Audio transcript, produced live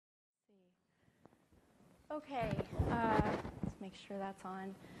Okay, let's make sure that's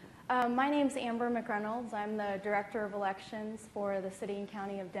on. My name's McReynolds. I'm the Director of Elections for the City and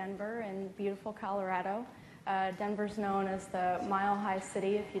County of Denver in beautiful Colorado. Denver's known as the Mile High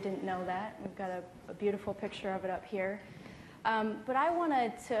City, if you didn't know that. We've got a beautiful picture of it up here. But I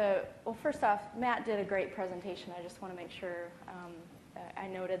wanted to, well, first off, Matt did a great presentation. I just want to make sure I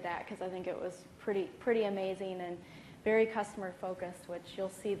noted that because I think it was pretty amazing and very customer focused, which you'll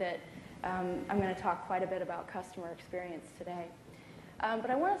see that I'm going to talk quite a bit about customer experience today. But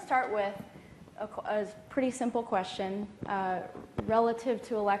I want to start with a pretty simple question relative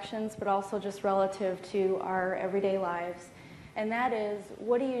to elections, but also just relative to our everyday lives. And that is,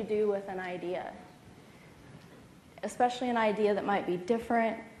 what do you do with an idea? Especially an idea that might be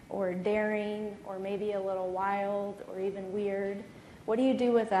different or daring or maybe a little wild or even weird. What do you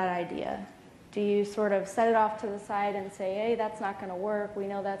do with that idea? Do you sort of set it off to the side and say, hey, that's not going to work, we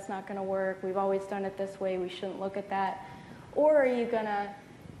know that's not going to work, we've always done it this way, we shouldn't look at that? Or are you going to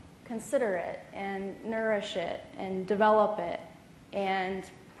consider it and nourish it and develop it and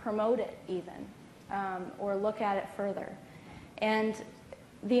promote it even, or look at it further? And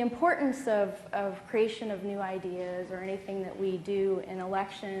the importance of creation of new ideas or anything that we do in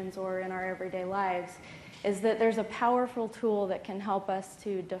elections or in our everyday lives is that there's a powerful tool that can help us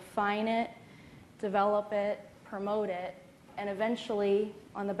to define it, develop it, promote it, and eventually,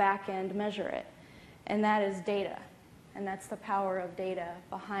 on the back end, measure it. And that is data. And that's the power of data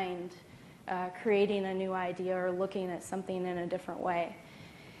behind creating a new idea or looking at something in a different way.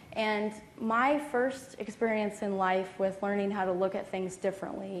 And my first experience in life with learning how to look at things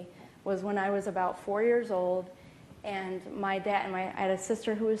differently was when I was about 4 years old, and my dad, I had a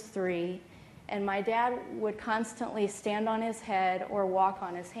sister who was 3, and my dad would constantly stand on his head or walk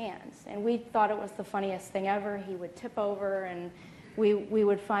on his hands. And we thought it was the funniest thing ever. He would tip over, and we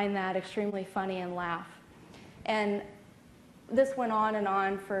would find that extremely funny and laugh. And this went on and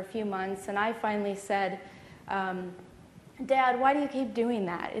on for a few months, and I finally said, Dad, why do you keep doing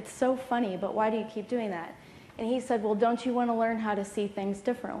that? It's so funny, but why do you keep doing that? And he said, well, don't you want to learn how to see things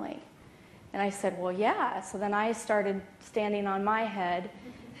differently? And I said, well, yeah. So then I started standing on my head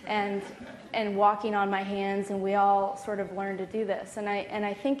and walking on my hands, and we all sort of learned to do this. And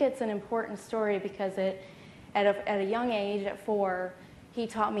I think it's an important story because at a young age, at 4, he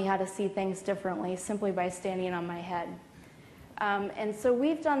taught me how to see things differently simply by standing on my head. And so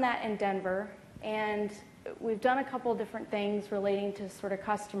we've done that in Denver, and we've done a couple different things relating to sort of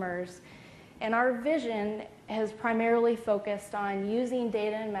customers. And our vision has primarily focused on using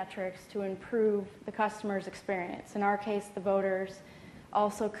data and metrics to improve the customer's experience. In our case, the voters.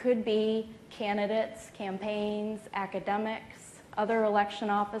 Also could be candidates, campaigns, academics, other election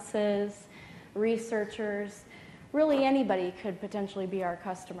offices, researchers. Really anybody could potentially be our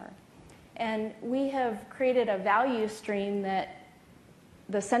customer. And we have created a value stream that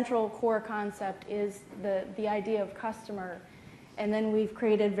the central core concept is the idea of customer. And then we've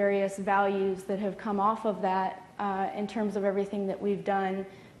created various values that have come off of that in terms of everything that we've done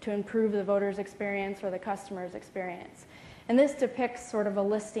to improve the voter's experience or the customer's experience. And this depicts sort of a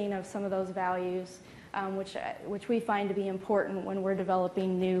listing of some of those values, which we find to be important when we're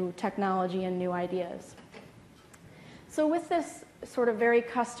developing new technology and new ideas. So with this sort of very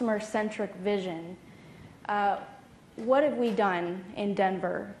customer-centric vision, what have we done in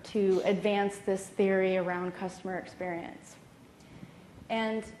Denver to advance this theory around customer experience?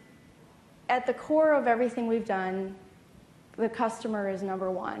 And at the core of everything we've done, the customer is number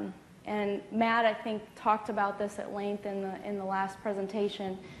one. And Matt, I think, talked about this at length in the last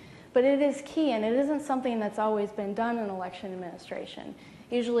presentation. But it is key, and it isn't something that's always been done in election administration.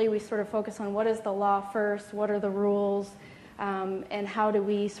 Usually we sort of focus on what is the law first, what are the rules, and how do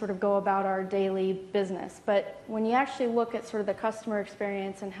we sort of go about our daily business. But when you actually look at sort of the customer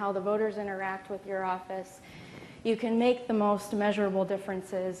experience and how the voters interact with your office, you can make the most measurable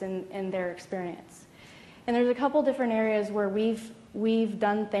differences in their experience. And there's a couple different areas where we've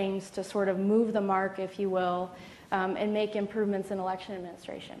done things to sort of move the mark, if you will, and make improvements in election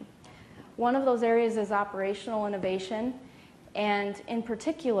administration. One of those areas is operational innovation, and in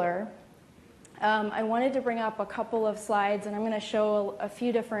particular, I wanted to bring up a couple of slides, and I'm going to show a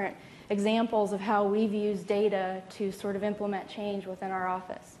few different examples of how we've used data to sort of implement change within our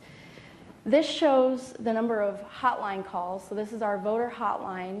office. This shows the number of hotline calls, so this is our voter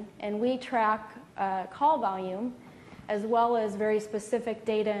hotline, and we track call volume as well as very specific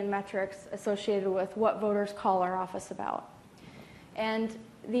data and metrics associated with what voters call our office about. And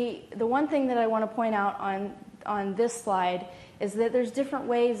the one thing that I want to point out on this slide is that there's different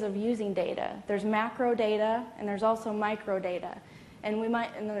ways of using data. There's macro data and there's also micro data. And we might,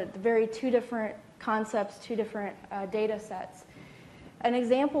 and the very two different concepts, two different data sets. An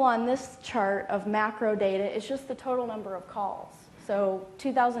example on this chart of macro data is just the total number of calls. So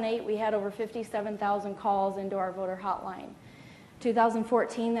 2008, we had over 57,000 calls into our voter hotline.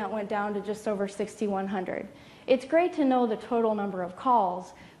 2014, that went down to just over 6,100. It's great to know the total number of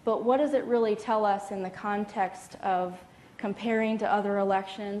calls, but what does it really tell us in the context of comparing to other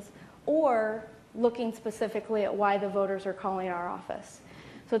elections or looking specifically at why the voters are calling our office?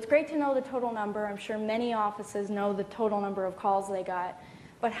 So it's great to know the total number. I'm sure many offices know the total number of calls they got,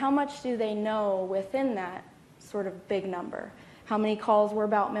 but how much do they know within that sort of big number? How many calls were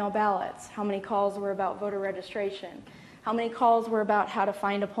about mail ballots? How many calls were about voter registration? How many calls were about how to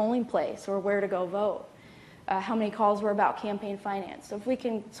find a polling place or where to go vote? How many calls were about campaign finance? So if we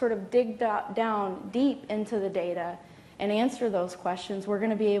can sort of dig down deep into the data and answer those questions, we're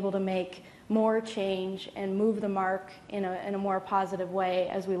going to be able to make more change and move the mark in a more positive way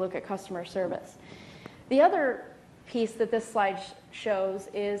as we look at customer service. The other piece that this slide shows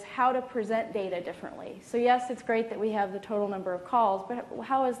is how to present data differently. So yes, it's great that we have the total number of calls, but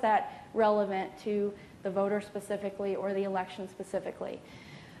how is that relevant to the voter specifically or the election specifically?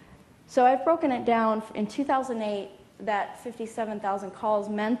 So I've broken it down. In 2008, that 57,000 calls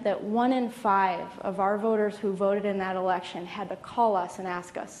meant that 1 in 5 of our voters who voted in that election had to call us and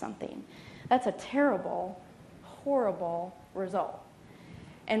ask us something. That's a terrible, horrible result.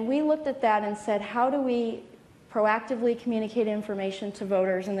 And we looked at that and said, how do we proactively communicate information to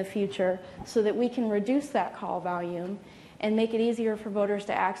voters in the future so that we can reduce that call volume and make it easier for voters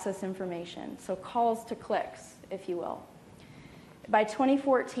to access information? So calls to clicks, if you will. By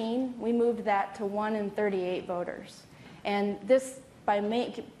 2014, we moved that to 1 in 38 voters. And this,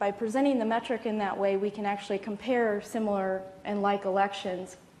 by presenting the metric in that way, we can actually compare similar and like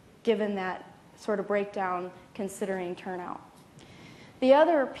elections given that sort of breakdown considering turnout. The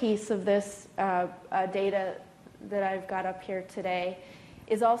other piece of this data that I've got up here today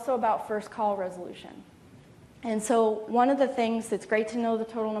is also about first call resolution. And so one of the things, it's great to know the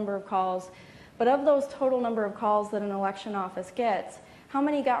total number of calls, but of those total number of calls that an election office gets, how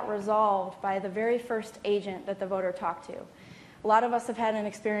many got resolved by the very first agent that the voter talked to? A lot of us have had an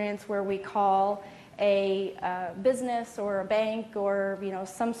experience where we call a business or a bank or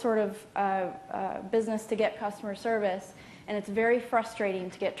some sort of business to get customer service, and it's very frustrating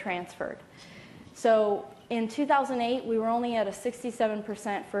to get transferred. So in 2008, we were only at a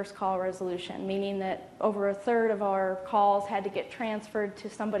 67% first call resolution, meaning that over a third of our calls had to get transferred to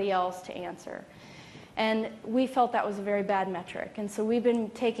somebody else to answer. And we felt that was a very bad metric. And so we've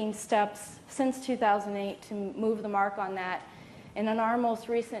been taking steps since 2008 to move the mark on that. And in our most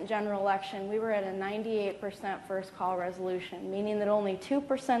recent general election, we were at a 98% first call resolution, meaning that only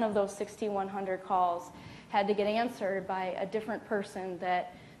 2% of those 6,100 calls had to get answered by a different person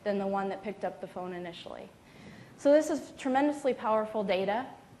than the one that picked up the phone initially. So this is tremendously powerful data,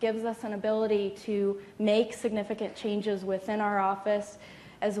 gives us an ability to make significant changes within our office,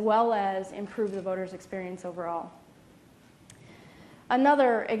 as well as improve the voter's experience overall.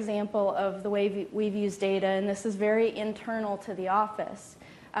 Another example of the way we've used data, and this is very internal to the office,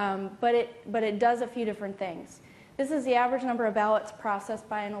 but it does a few different things. This is the average number of ballots processed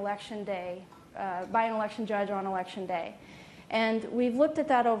by an election day, by an election judge on election day. And we've looked at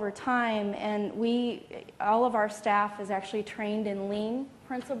that over time, and all of our staff is actually trained in lean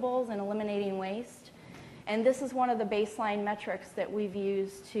principles and eliminating waste. And this is one of the baseline metrics that we've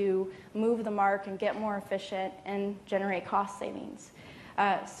used to move the mark and get more efficient and generate cost savings.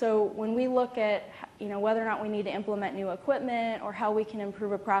 So when we look at whether or not we need to implement new equipment or how we can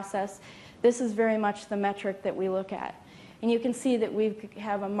improve a process, this is very much the metric that we look at. And you can see that we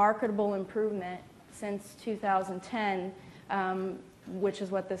have a marketable improvement since 2010, which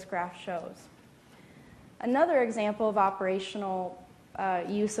is what this graph shows. Another example of operational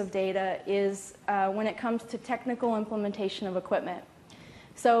use of data is when it comes to technical implementation of equipment.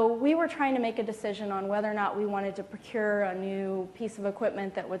 So we were trying to make a decision on whether or not we wanted to procure a new piece of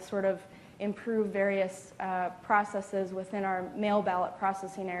equipment that would sort of improve various processes within our mail ballot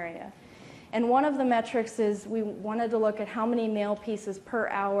processing area. And one of the metrics is we wanted to look at how many mail pieces per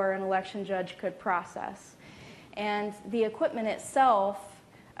hour an election judge could process. And the equipment itself,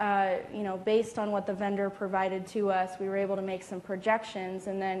 based on what the vendor provided to us, we were able to make some projections,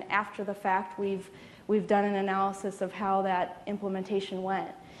 and then after the fact, we've done an analysis of how that implementation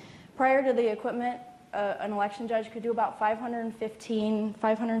went. Prior to the equipment, an election judge could do about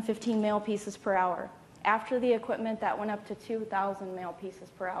 515 mail pieces per hour. After the equipment, that went up to 2,000 mail pieces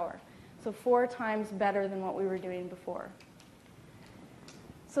per hour. So 4 times better than what we were doing before.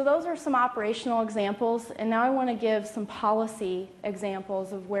 So those are some operational examples, and now I want to give some policy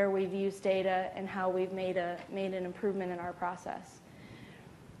examples of where we've used data and how we've made an improvement in our process.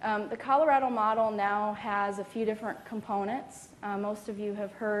 The Colorado model now has a few different components. Most of you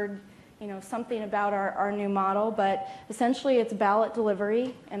have heard something about our new model, but essentially it's ballot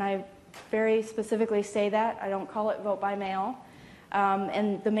delivery, and I very specifically say that. I don't call it vote by mail.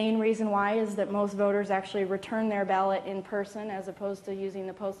 And the main reason why is that most voters actually return their ballot in person as opposed to using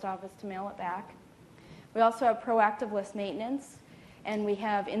the post office to mail it back. We also have proactive list maintenance, and we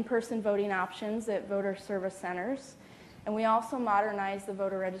have in-person voting options at voter service centers. And we also modernize the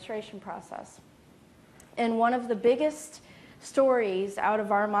voter registration process. And one of the biggest stories out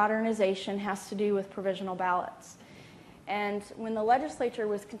of our modernization has to do with provisional ballots. And when the legislature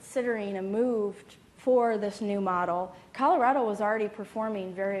was considering a move for this new model, Colorado was already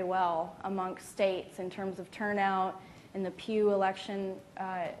performing very well amongst states in terms of turnout in the Pew Election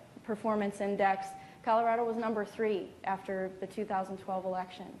Performance Index. Colorado was number 3 after the 2012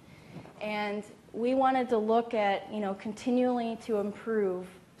 election. And we wanted to look at, continually to improve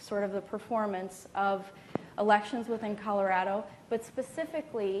sort of the performance of elections within Colorado, but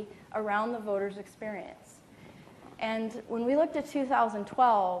specifically around the voters' experience. And when we looked at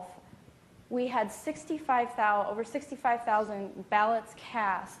 2012, we had over 65,000 ballots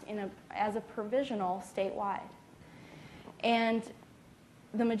cast as a provisional statewide. And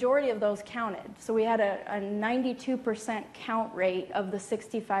the majority of those counted. So we had a 92% count rate of the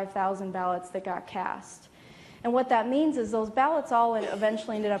 65,000 ballots that got cast. And what that means is those ballots all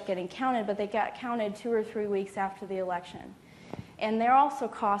eventually ended up getting counted, but they got counted 2 or 3 weeks after the election. And they also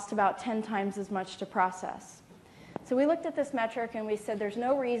cost about 10 times as much to process. So we looked at this metric and we said there's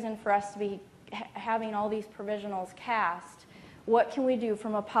no reason for us to be having all these provisionals cast. What can we do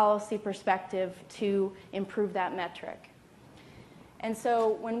from a policy perspective to improve that metric? And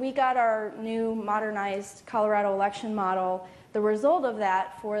so when we got our new modernized Colorado election model, the result of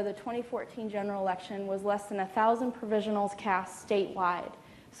that for the 2014 general election was less than 1,000 provisionals cast statewide.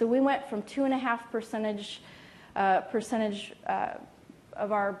 So we went from 2.5%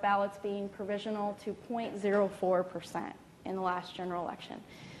 of our ballots being provisional to 0.04% in the last general election.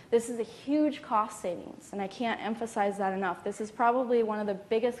 This is a huge cost savings, and I can't emphasize that enough. This is probably one of the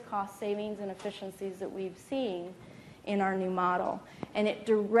biggest cost savings and efficiencies that we've seen in our new model, and it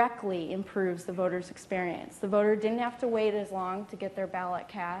directly improves the voter's experience. The voter didn't have to wait as long to get their ballot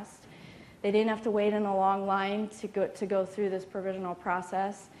cast. They didn't have to wait in a long line to go through this provisional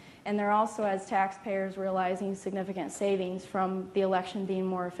process. And they're also, as taxpayers, realizing significant savings from the election being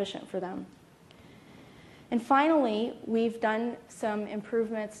more efficient for them. And finally, we've done some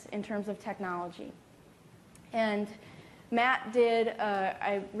improvements in terms of technology. And Matt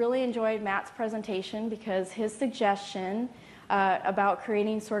I really enjoyed Matt's presentation because his suggestion about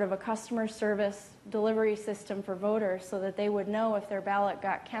creating sort of a customer service delivery system for voters so that they would know if their ballot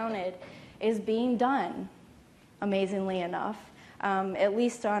got counted is being done, amazingly enough. At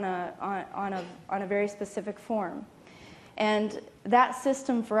least on a very specific form. And that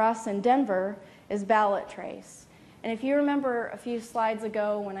system for us in Denver is ballot trace. And if you remember a few slides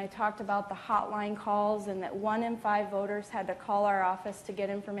ago when I talked about the hotline calls and that 1 in 5 voters had to call our office to get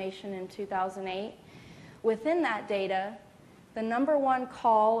information in 2008, within that data, the number 1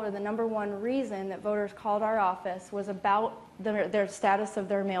 call or the number 1 reason that voters called our office was about their status of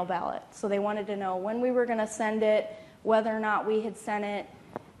their mail ballot. So they wanted to know when we were going to send it, whether or not we had sent it,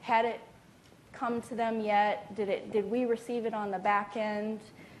 had it come to them yet, did we receive it on the back end,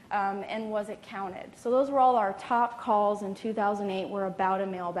 and was it counted? So those were all our top calls in 2008 were about a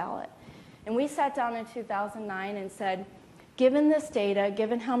mail ballot. And we sat down in 2009 and said, given this data,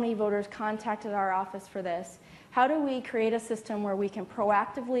 given how many voters contacted our office for this, how do we create a system where we can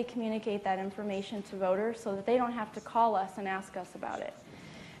proactively communicate that information to voters so that they don't have to call us and ask us about it?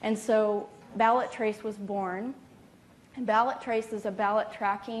 And so Ballot Trace was born. And Ballot Trace is a ballot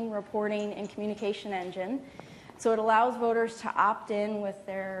tracking, reporting, and communication engine. So it allows voters to opt in with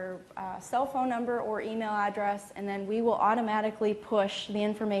their cell phone number or email address, and then we will automatically push the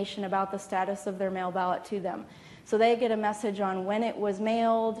information about the status of their mail ballot to them. So they get a message on when it was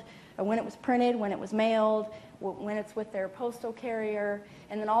mailed, or when it was printed, when it was mailed, when it's with their postal carrier,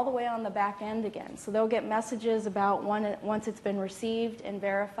 and then all the way on the back end again. So they'll get messages about once it's been received and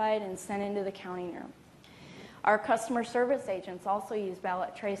verified and sent into the counting room. Our customer service agents also use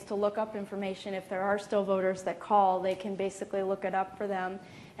Ballot Trace to look up information. If there are still voters that call, they can basically look it up for them.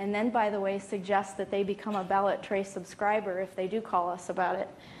 And then, by the way, suggest that they become a Ballot Trace subscriber if they do call us about it.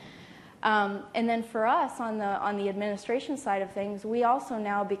 And then for us on the administration side of things, we also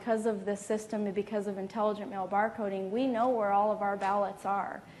now, because of this system and because of intelligent mail barcoding, we know where all of our ballots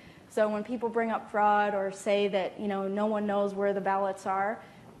are. So when people bring up fraud or say that no one knows where the ballots are,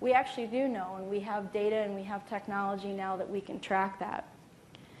 we actually do know, and we have data and we have technology now that we can track that.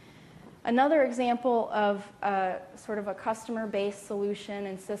 Another example of sort of a customer-based solution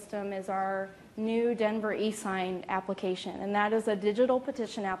and system is our new Denver e-sign application, and that is a digital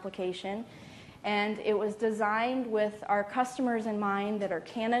petition application, and it was designed with our customers in mind that are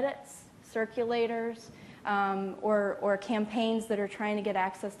candidates, circulators, or campaigns that are trying to get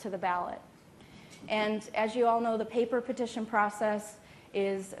access to the ballot. And as you all know, the paper petition process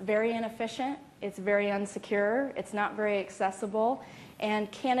is very inefficient, it's very unsecure, it's not very accessible,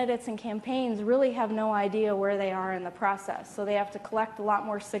 and candidates and campaigns really have no idea where they are in the process. So they have to collect a lot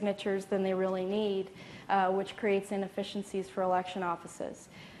more signatures than they really need, which creates inefficiencies for election offices.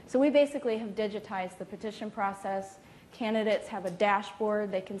 So we basically have digitized the petition process. Candidates have a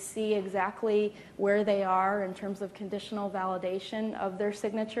dashboard. They can see exactly where they are in terms of conditional validation of their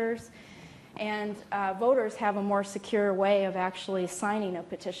signatures. And voters have a more secure way of actually signing a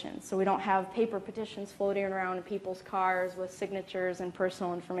petition. So we don't have paper petitions floating around in people's cars with signatures and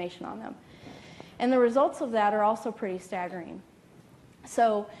personal information on them. And the results of that are also pretty staggering.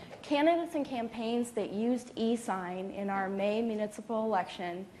 So candidates and campaigns that used e-sign in our May municipal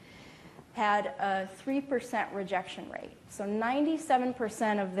election had a 3% rejection rate. So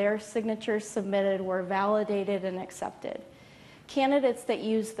 97% of their signatures submitted were validated and accepted. Candidates that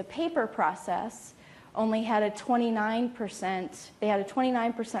used the paper process only had a 29%, they had a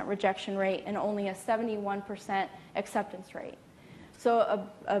 29% rejection rate and only a 71% acceptance rate. So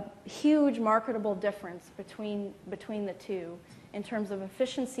a huge marketable difference between the two in terms of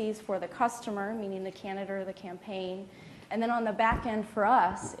efficiencies for the customer, meaning the candidate or the campaign. And then on the back end for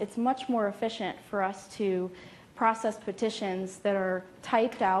us, it's much more efficient for us to process petitions that are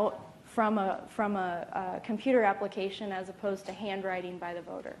typed out from a computer application as opposed to handwriting by the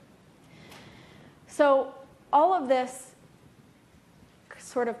voter. So all of this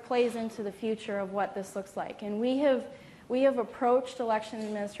sort of plays into the future of what this looks like. And we have approached election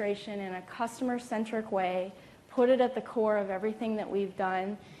administration in a customer-centric way, put it at the core of everything that we've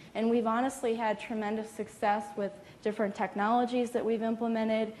done, and we've honestly had tremendous success with different technologies that we've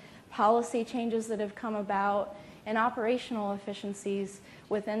implemented, policy changes that have come about, and operational efficiencies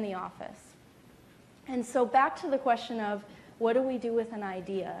within the office. And so back to the question of what do we do with an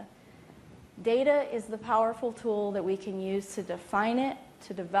idea? Data is the powerful tool that we can use to define it,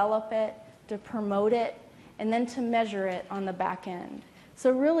 to develop it, to promote it, and then to measure it on the back end.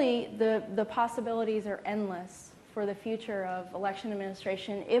 So really, the possibilities are endless for the future of election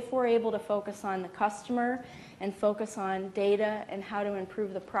administration if we're able to focus on the customer and focus on data and how to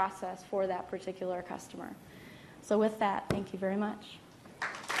improve the process for that particular customer. So with that, thank you very much.